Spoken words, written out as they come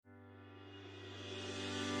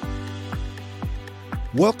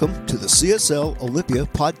Welcome to the CSL Olympia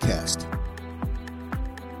podcast.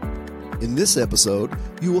 In this episode,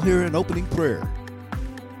 you will hear an opening prayer,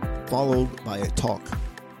 followed by a talk.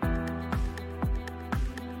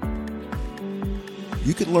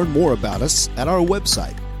 You can learn more about us at our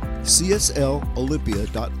website,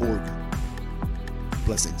 cslolympia.org.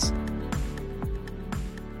 Blessings.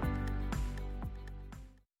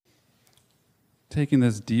 Taking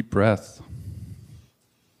this deep breath,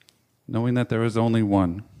 knowing that there is only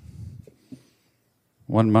one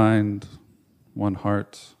mind, one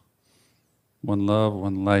heart, one love,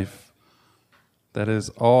 one life. That is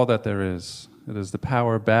all that there is. It is the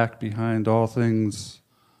power back behind all things,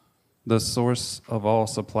 the source of all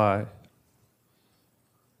supply.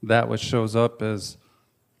 That which shows up as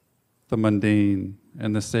the mundane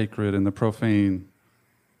and the sacred and the profane,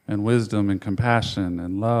 and wisdom and compassion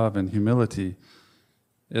and love and humility.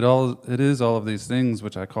 It is all of these things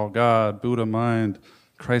which I call God, Buddha mind,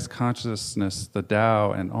 Christ consciousness, the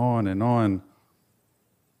Tao, and on and on.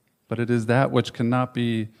 But it is that which cannot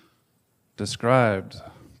be described,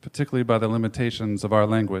 particularly by the limitations of our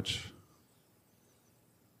language.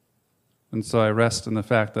 And so I rest in the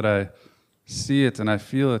fact that I see it and I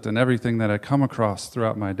feel it in everything that I come across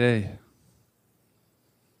throughout my day.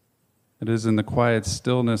 It is in the quiet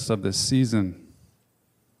stillness of this season,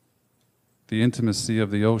 the intimacy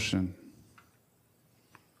of the ocean,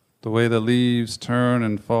 the way the leaves turn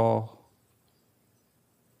and fall,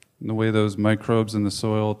 and the way those microbes in the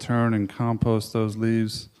soil turn and compost those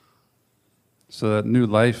leaves so that new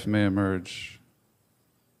life may emerge,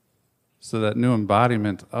 so that new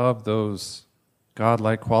embodiment of those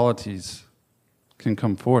godlike qualities can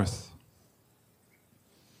come forth.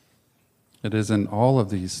 It is in all of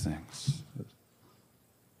these things.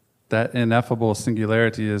 That ineffable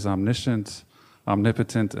singularity is omniscient,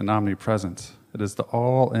 omnipotent, and omnipresent. It is the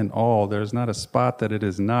all in all. There is not a spot that it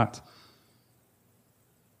is not.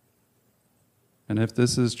 And if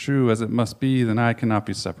this is true, as it must be, then I cannot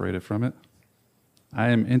be separated from it. I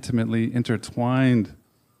am intimately intertwined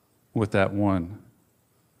with that one,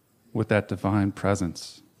 with that divine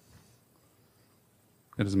presence.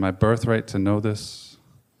 It is my birthright to know this,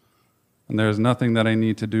 and there is nothing that I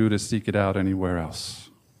need to do to seek it out anywhere else.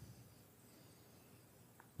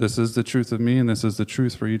 This is the truth of me, and this is the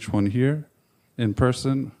truth for each one here, in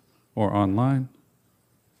person or online,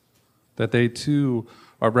 that they too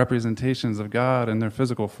are representations of God in their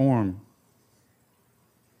physical form.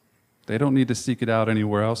 They don't need to seek it out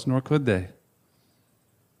anywhere else, nor could they.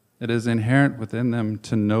 It is inherent within them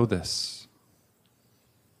to know this.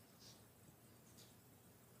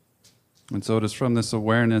 And so it is from this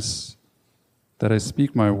awareness that I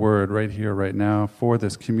speak my word right here, right now, for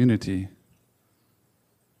this community.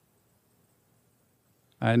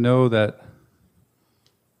 I know that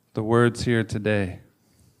the words here today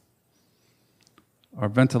are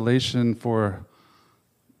ventilation for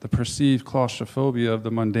the perceived claustrophobia of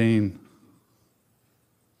the mundane,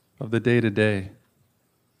 of the day-to-day,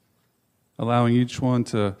 allowing each one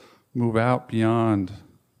to move out beyond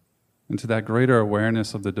into that greater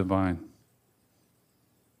awareness of the divine.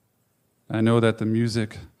 I know that the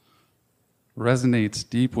music resonates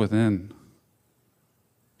deep within,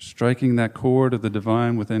 striking that chord of the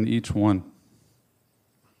divine within each one.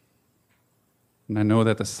 And I know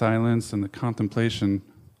that the silence and the contemplation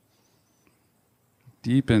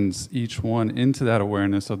deepens each one into that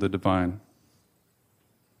awareness of the divine.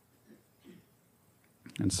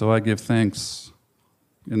 And so I give thanks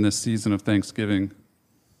in this season of Thanksgiving.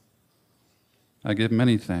 I give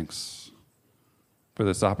many thanks for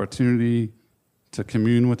this opportunity to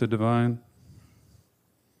commune with the divine,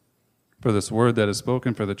 for this word that is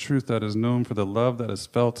spoken, for the truth that is known, for the love that is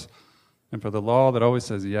felt, and for the law that always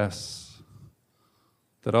says yes,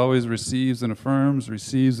 that always receives and affirms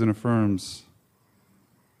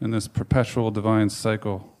in this perpetual divine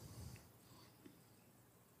cycle.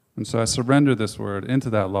 And so I surrender this word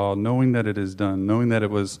into that law, knowing that it is done, knowing that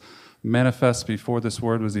it was manifest before this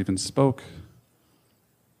word was even spoke.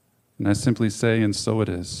 And I simply say, and so it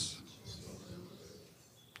is.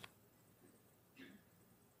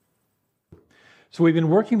 So we've been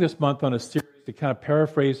working this month on a series that kind of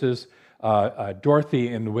paraphrases Dorothy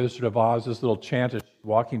in The Wizard of Oz, this little chant as she's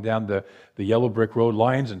walking down the yellow brick road,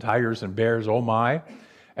 lions and tigers and bears, oh my.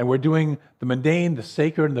 And we're doing the mundane, the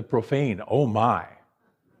sacred, and the profane, oh my.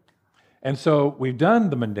 And so we've done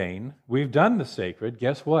the mundane, we've done the sacred,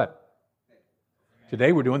 guess what?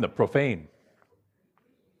 Today we're doing the profane.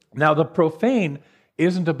 Now the profane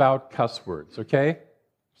isn't about cuss words, okay?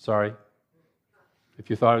 Sorry. If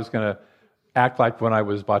you thought I was going to act like when I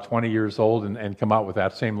was about 20 years old and come out with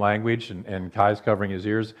that same language and Kai's covering his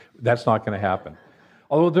ears, that's not going to happen.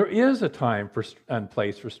 Although there is a time and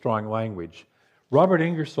place for strong language. Robert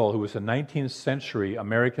Ingersoll, who was a 19th century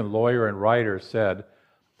American lawyer and writer, said,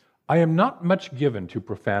 "I am not much given to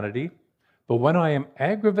profanity, but when I am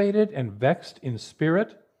aggravated and vexed in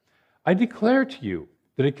spirit, I declare to you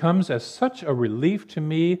that it comes as such a relief to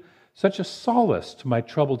me, such a solace to my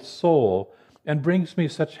troubled soul, and brings me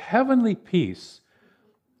such heavenly peace,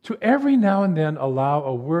 to every now and then allow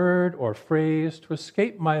a word or phrase to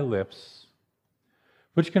escape my lips,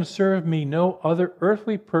 which can serve me no other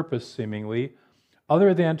earthly purpose seemingly,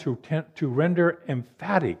 other than to render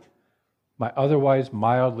emphatic my otherwise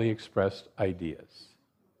mildly expressed ideas."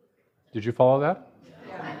 Did you follow that?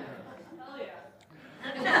 Yeah. Hell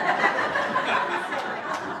yeah.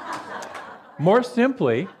 More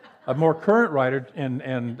simply, a more current writer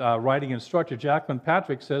and writing instructor, Jacqueline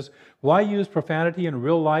Patrick, says, why use profanity in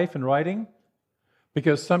real life and writing?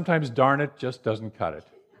 Because sometimes, darn it, just doesn't cut it.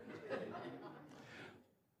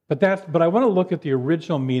 But I want to look at the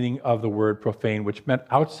original meaning of the word profane, which meant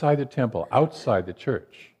outside the temple, outside the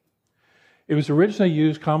church. It was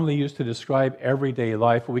originally commonly used to describe everyday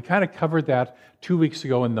life, but we kind of covered that 2 weeks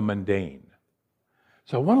ago in the mundane.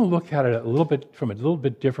 So I want to look at it from a little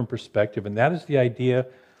bit different perspective, and that is the idea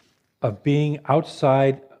of being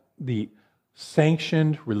outside the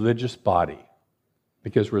sanctioned religious body.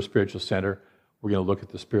 Because we're a spiritual center, we're going to look at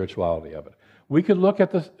the spirituality of it. We could look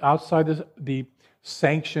at outside the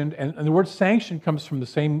sanctioned, and the word sanctioned comes from the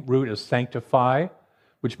same root as sanctify,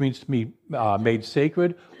 which means to be made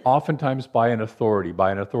sacred, oftentimes by an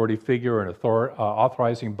authority figure or an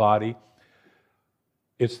authorizing body.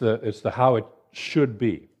 It's the how it should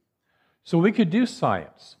be. So we could do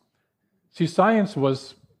science. See, science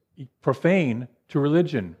was profane to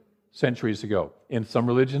religion centuries ago. In some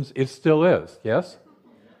religions, it still is, yes?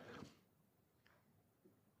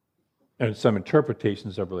 And some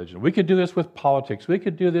interpretations of religion. We could do this with politics. We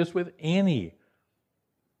could do this with any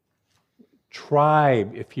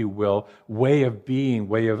tribe, if you will, way of being,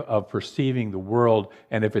 way of perceiving the world,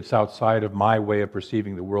 and if it's outside of my way of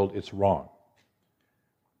perceiving the world, it's wrong.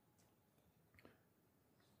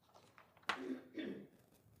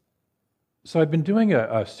 So I've been doing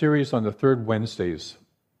a series on the third Wednesdays,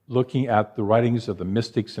 looking at the writings of the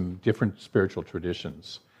mystics in different spiritual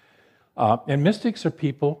traditions. And mystics are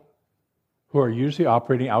people who are usually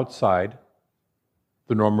operating outside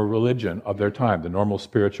the normal religion of their time, the normal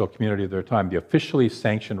spiritual community of their time, the officially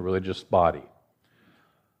sanctioned religious body.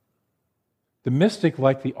 The mystic,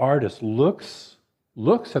 like the artist, looks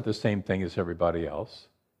at the same thing as everybody else,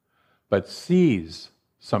 but sees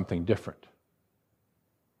something different.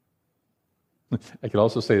 I could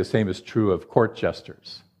also say the same is true of court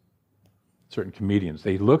jesters, certain comedians.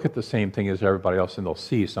 They look at the same thing as everybody else and they'll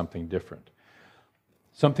see something different.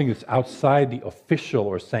 Something that's outside the official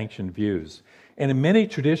or sanctioned views. And in many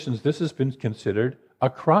traditions, this has been considered a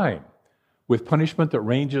crime, with punishment that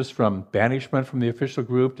ranges from banishment from the official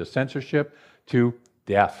group to censorship to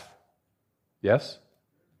death. Yes?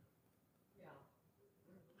 Yeah.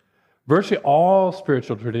 Virtually all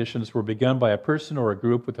spiritual traditions were begun by a person or a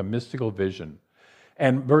group with a mystical vision.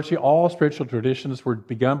 And virtually all spiritual traditions were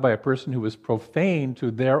begun by a person who was profane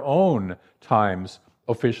to their own time's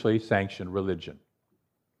officially sanctioned religion.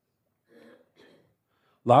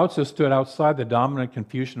 Lao Tzu stood outside the dominant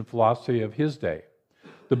Confucian philosophy of his day.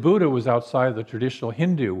 The Buddha was outside the traditional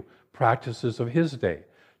Hindu practices of his day.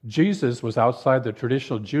 Jesus was outside the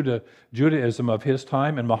traditional Judaism of his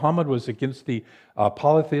time, and Muhammad was against the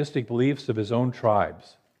polytheistic beliefs of his own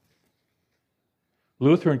tribes.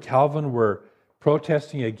 Luther and Calvin were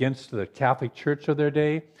protesting against the Catholic Church of their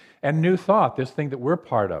day, and New Thought, this thing that we're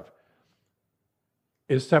part of,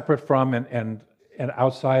 is separate from and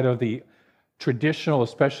outside of the traditional,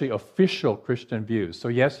 especially official Christian views. So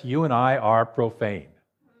yes, you and I are profane.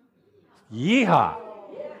 Yeehaw!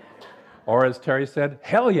 Or as Terry said,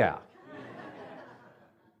 hell yeah!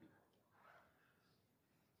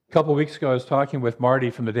 A couple of weeks ago, I was talking with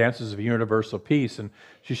Marty from the Dances of Universal Peace, and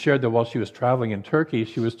she shared that while she was traveling in Turkey,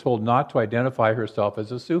 she was told not to identify herself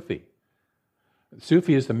as a Sufi.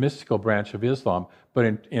 Sufi is the mystical branch of Islam,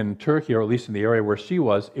 but in Turkey, or at least in the area where she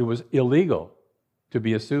was, it was illegal to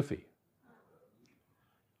be a Sufi.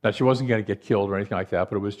 Now, she wasn't going to get killed or anything like that,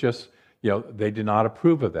 but it was just, they did not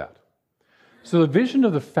approve of that. So the vision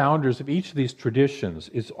of the founders of each of these traditions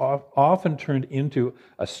is often turned into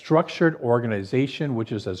a structured organization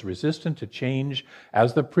which is as resistant to change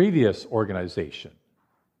as the previous organization.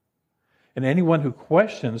 And anyone who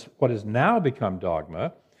questions what has now become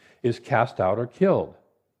dogma is cast out or killed.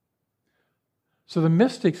 So the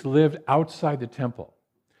mystics lived outside the temple.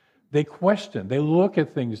 They question, they look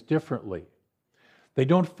at things differently. They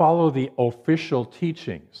don't follow the official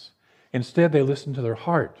teachings. Instead, they listen to their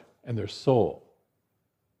heart and their soul.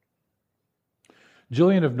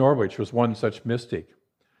 Julian of Norwich was one such mystic.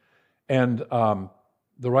 And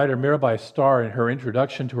the writer Mirabai Starr, in her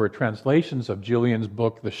introduction to her translations of Julian's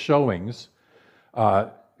book, The Showings,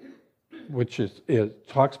 it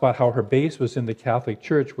talks about how her base was in the Catholic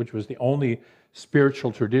Church, which was the only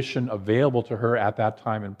spiritual tradition available to her at that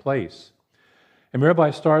time and place. And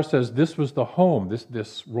Mirabai Starr says this was the home,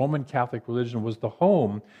 this Roman Catholic religion was the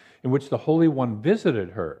home in which the Holy One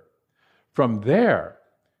visited her. From there,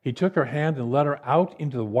 he took her hand and led her out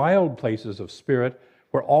into the wild places of spirit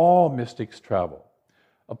where all mystics travel,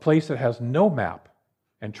 a place that has no map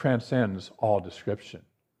and transcends all description.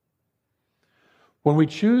 When we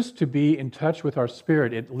choose to be in touch with our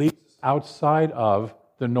spirit, it leads us outside of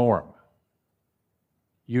the norm.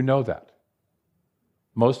 You know that.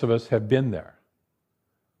 Most of us have been there.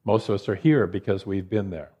 Most of us are here because we've been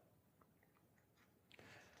there.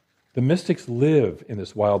 The mystics live in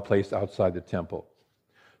this wild place outside the temple.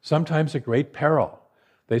 Sometimes at great peril.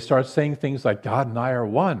 They start saying things like, God and I are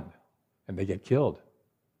one, and they get killed.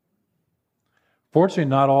 Fortunately,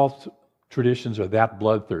 not all traditions are that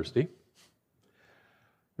bloodthirsty.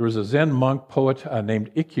 There was a Zen monk poet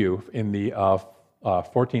named Ikkyu in the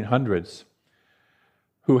 1400s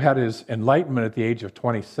who had his enlightenment at the age of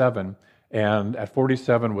 27, and at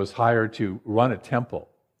 47 was hired to run a temple.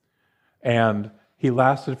 And he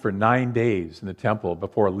lasted for 9 days in the temple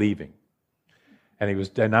before leaving. And he was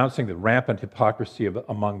denouncing the rampant hypocrisy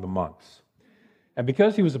among the monks. And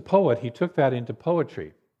because he was a poet, he took that into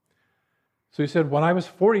poetry. So he said, when I was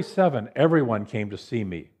 47, everyone came to see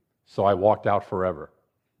me, so I walked out forever.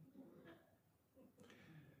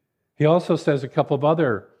 He also says a couple of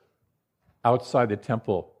other outside the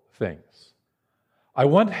temple things. I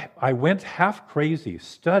went half crazy,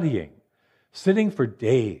 studying, sitting for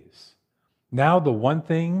days. Now the one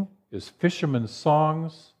thing is fishermen's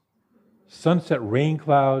songs, sunset rain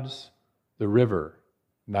clouds, the river,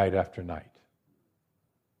 night after night.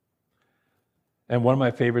 And one of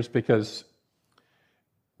my favorites, because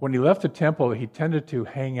when he left the temple, he tended to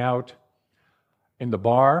hang out in the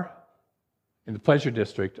bar, in the pleasure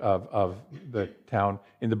district of the town,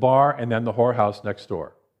 in the bar, and then the whorehouse next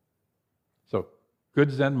door. So,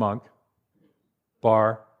 good Zen monk,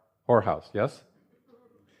 bar, whorehouse, yes?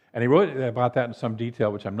 And he wrote about that in some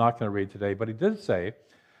detail, which I'm not going to read today, but he did say,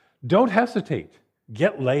 don't hesitate,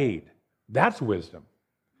 get laid. That's wisdom.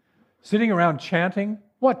 Sitting around chanting,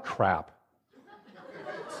 what crap.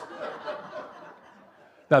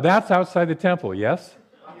 Now that's outside the temple, yes?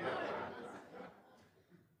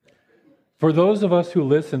 For those of us who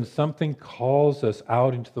listen, something calls us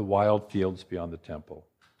out into the wild fields beyond the temple.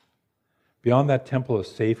 Beyond that temple of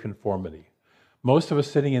safe conformity. Most of us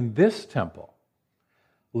sitting in this temple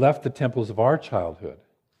left the temples of our childhood.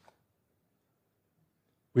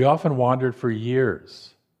 We often wandered for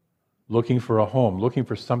years looking for a home, looking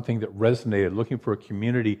for something that resonated, looking for a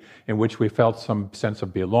community in which we felt some sense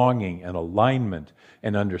of belonging and alignment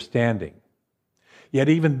and understanding. Yet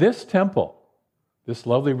even this temple, this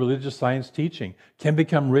lovely religious science teaching, can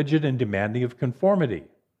become rigid and demanding of conformity.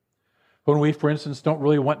 When we, for instance, don't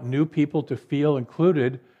really want new people to feel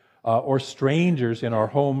included or strangers in our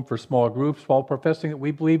home for small groups while professing that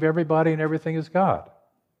we believe everybody and everything is God.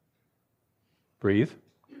 Breathe.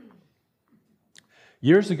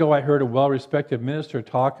 Years ago, I heard a well-respected minister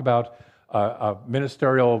talk about a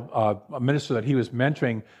minister that he was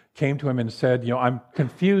mentoring came to him and said, I'm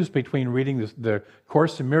confused between reading the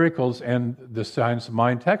Course in Miracles and the Science of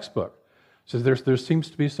Mind textbook. So there seems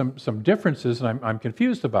to be some differences, and I'm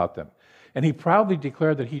confused about them. And he proudly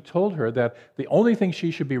declared that he told her that the only thing she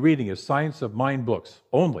should be reading is Science of Mind books,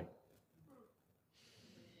 only.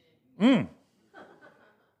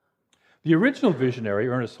 The original visionary,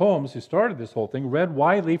 Ernest Holmes, who started this whole thing, read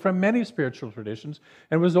widely from many spiritual traditions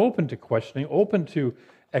and was open to questioning, open to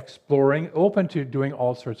exploring, open to doing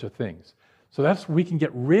all sorts of things. So we can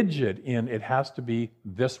get rigid in it has to be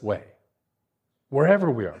this way,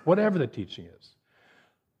 wherever we are, whatever the teaching is.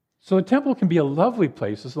 So the temple can be a lovely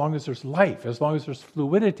place as long as there's life, as long as there's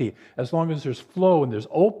fluidity, as long as there's flow and there's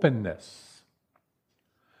openness.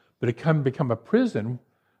 But it can become a prison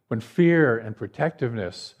when fear and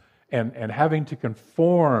protectiveness and having to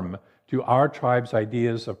conform to our tribe's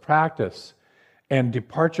ideas of practice and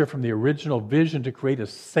departure from the original vision to create a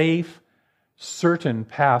safe, certain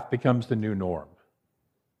path becomes the new norm.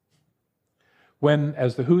 When,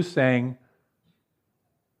 as the Who sang,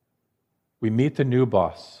 we meet the new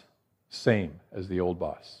boss, same as the old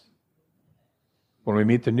boss. When we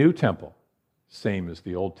meet the new temple, same as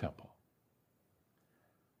the old temple.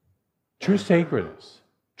 True sacredness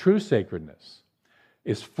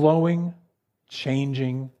is flowing,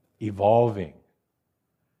 changing, evolving.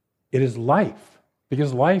 It is life,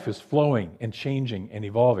 because life is flowing and changing and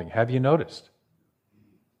evolving. Have you noticed?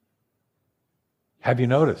 Have you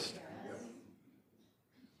noticed?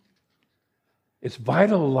 Its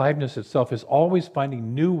vital aliveness itself is always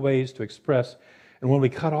finding new ways to express. And when we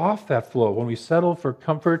cut off that flow, when we settle for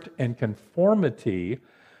comfort and conformity,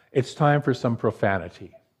 it's time for some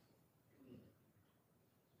profanity.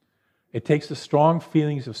 It takes the strong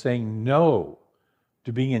feelings of saying no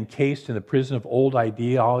to being encased in the prison of old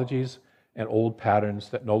ideologies and old patterns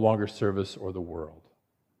that no longer serve us or the world.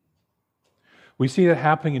 We see that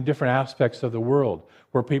happening in different aspects of the world,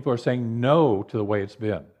 where people are saying no to the way it's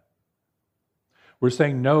been. We're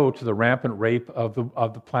saying no to the rampant rape of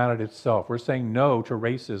the planet itself. We're saying no to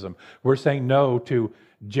racism. We're saying no to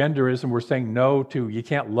genderism. We're saying no to you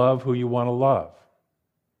can't love who you want to love.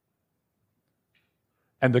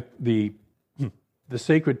 And the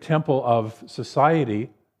sacred temple of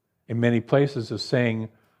society in many places is saying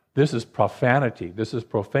this is profanity, this is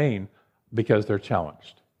profane, because they're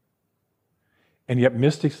challenged. And yet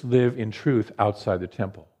mystics live in truth outside the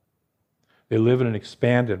temple. They live in an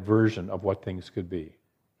expanded version of what things could be.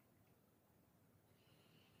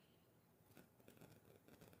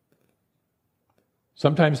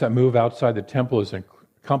 Sometimes that move outside the temple is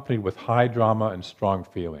accompanied with high drama and strong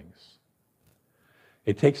feelings.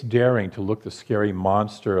 It takes daring to look the scary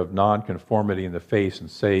monster of nonconformity in the face and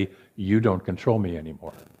say, you don't control me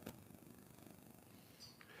anymore.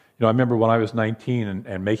 I remember when I was 19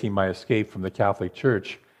 and making my escape from the Catholic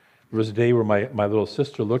Church, there was a day where my little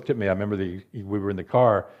sister looked at me. I remember we were in the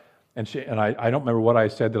car, and I don't remember what I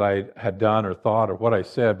said that I had done or thought or what I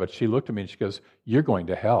said, but she looked at me and she goes, "You're going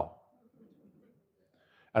to hell."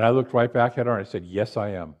 And I looked right back at her and I said, "Yes, I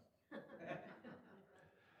am."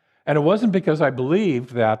 And it wasn't because I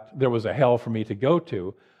believed that there was a hell for me to go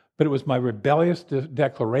to, but it was my rebellious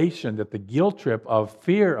declaration that the guilt trip of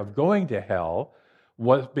fear of going to hell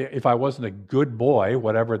was, if I wasn't a good boy,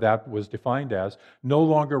 whatever that was defined as, no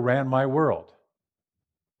longer ran my world.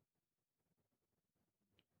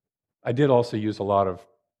 I did also use a lot of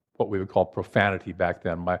what we would call profanity back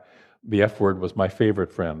then. The F word was my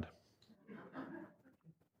favorite friend.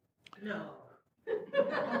 No.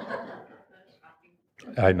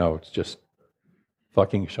 I know, it's just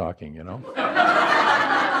fucking shocking,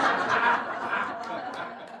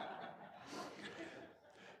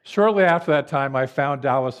 Shortly after that time, I found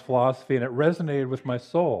Taoist philosophy, and it resonated with my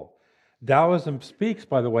soul. Taoism speaks,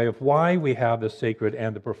 by the way, of why we have the sacred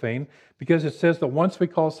and the profane, because it says that once we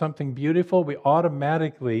call something beautiful, we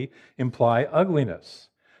automatically imply ugliness,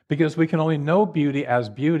 because we can only know beauty as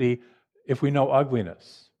beauty if we know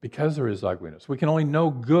ugliness, because there is ugliness. We can only know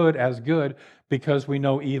good as good because we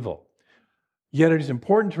know evil. Yet it is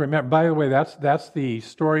important to remember, by the way, that's the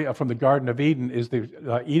story from the Garden of Eden, is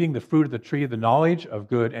the eating the fruit of the tree of the knowledge of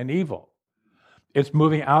good and evil. It's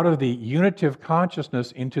moving out of the unitive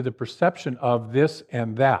consciousness into the perception of this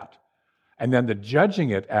and that, and then the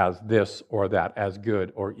judging it as this or that, as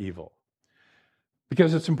good or evil.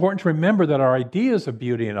 Because it's important to remember that our ideas of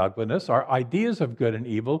beauty and ugliness, our ideas of good and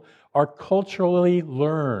evil, are culturally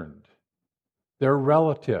learned. They're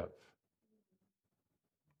relative.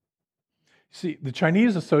 See, the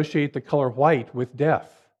Chinese associate the color white with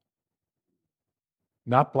death,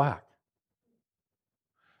 not black.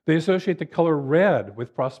 They associate the color red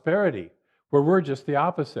with prosperity, where we're just the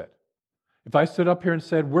opposite. If I stood up here and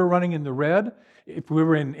said, we're running in the red, if we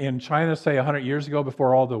were in China, say 100 years ago,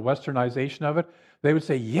 before all the westernization of it, they would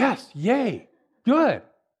say, yes, yay, good.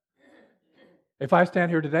 If I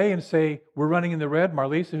stand here today and say, we're running in the red,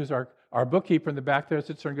 Marlisa, who's our bookkeeper in the back there,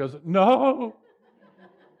 sits there and goes, no.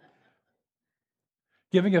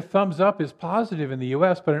 Giving a thumbs up is positive in the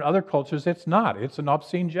U.S., but in other cultures it's not. It's an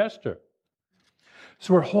obscene gesture.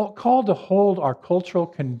 So we're called to hold our cultural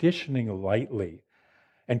conditioning lightly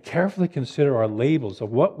and carefully consider our labels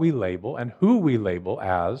of what we label and who we label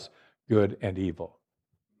as good and evil.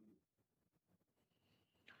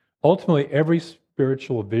 Ultimately, every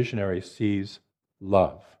spiritual visionary sees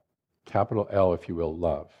love, capital L, if you will,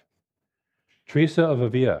 love. Teresa of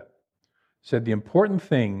Avila said the important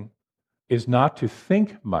thing is not to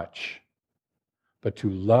think much, but to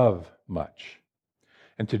love much,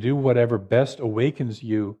 and to do whatever best awakens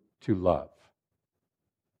you to love.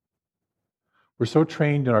 We're so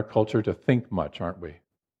trained in our culture to think much, aren't we?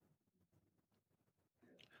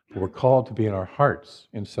 But we're called to be in our hearts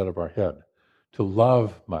instead of our head, to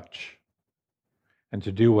love much, and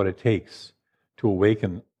to do what it takes to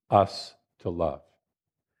awaken us to love.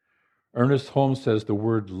 Ernest Holmes says the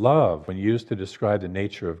word love, when used to describe the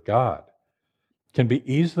nature of God, can be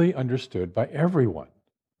easily understood by everyone,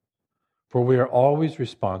 for we are always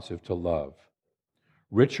responsive to love.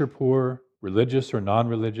 Rich or poor, religious or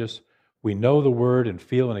non-religious, we know the word and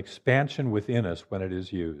feel an expansion within us when it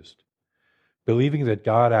is used. Believing that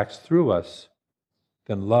God acts through us,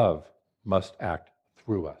 then love must act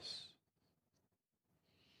through us.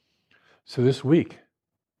 So this week,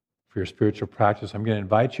 for your spiritual practice, I'm going to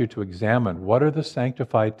invite you to examine what are the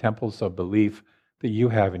sanctified temples of belief that you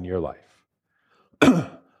have in your life.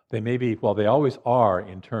 They may be, well, they always are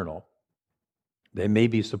internal. They may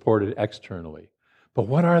be supported externally. But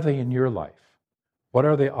what are they in your life? What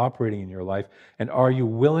are they operating in your life? And are you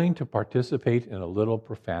willing to participate in a little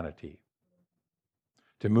profanity?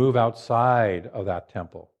 To move outside of that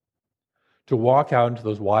temple? To walk out into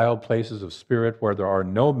those wild places of spirit where there are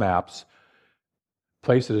no maps,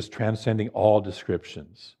 places transcending all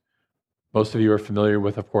descriptions? Most of you are familiar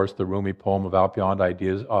with, of course, the Rumi poem of Out Beyond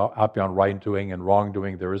Ideas, Out Beyond Right Doing and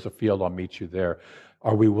Wrongdoing. There is a field, I'll meet you there.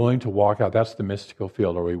 Are we willing to walk out? That's the mystical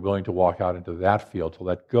field. Are we willing to walk out into that field, to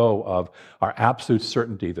let go of our absolute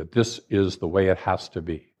certainty that this is the way it has to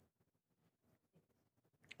be?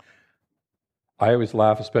 I always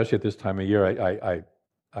laugh, especially at this time of year.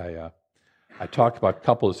 I talk about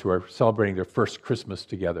couples who are celebrating their first Christmas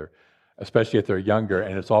together, especially if they're younger,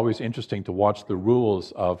 and it's always interesting to watch the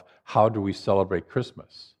rules of how do we celebrate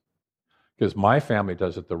Christmas. Because my family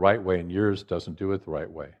does it the right way and yours doesn't do it the right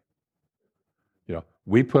way. You know,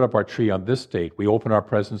 we put up our tree on this date, we open our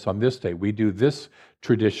presents on this date, we do this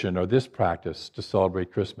tradition or this practice to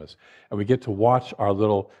celebrate Christmas. And we get to watch our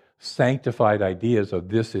little sanctified ideas of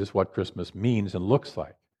this is what Christmas means and looks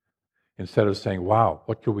like. Instead of saying, wow,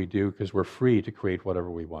 what could we do? Because we're free to create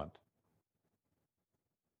whatever we want.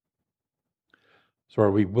 So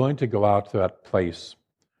are we willing to go out to that place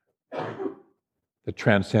that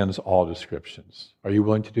transcends all descriptions? Are you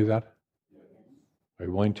willing to do that? Are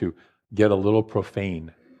you willing to get a little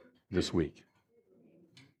profane this week?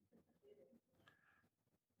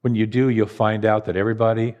 When you do, you'll find out that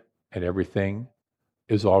everybody and everything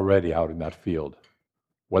is already out in that field,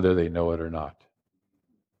 whether they know it or not.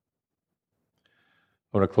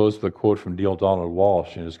 I want to close with a quote from Neil Donald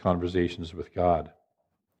Walsh in his Conversations with God.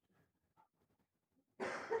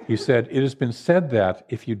 He said, "It has been said that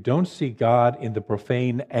if you don't see God in the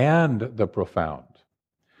profane and the profound,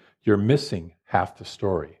 you're missing half the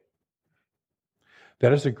story."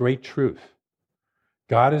 That is a great truth.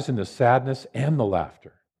 God is in the sadness and the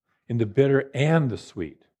laughter, in the bitter and the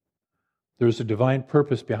sweet. There is a divine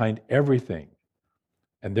purpose behind everything,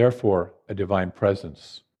 and therefore a divine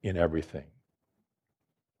presence in everything.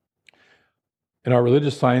 In our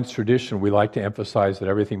religious science tradition, we like to emphasize that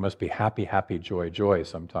everything must be happy, happy, joy, joy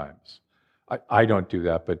sometimes. I don't do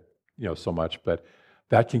that, but so much, but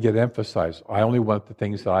that can get emphasized. I only want the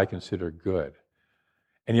things that I consider good.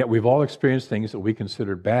 And yet we've all experienced things that we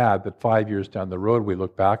consider bad, that 5 years down the road we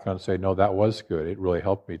look back on and say, no, that was good. It really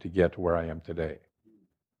helped me to get to where I am today.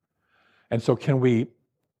 And so can we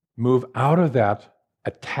move out of that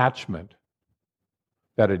attachment,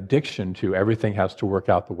 that addiction to everything has to work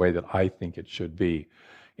out the way that I think it should be,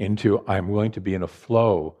 into I'm willing to be in a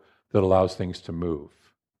flow that allows things to move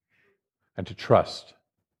and to trust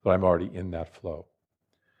that I'm already in that flow.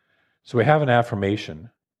 So we have an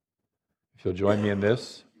affirmation. If you'll join me in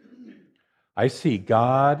this. I see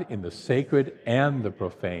God in the sacred and the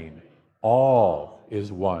profane. All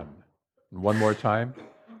is one. And one more time.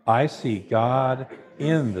 I see God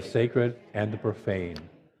in the sacred and the profane.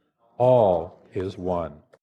 All is one.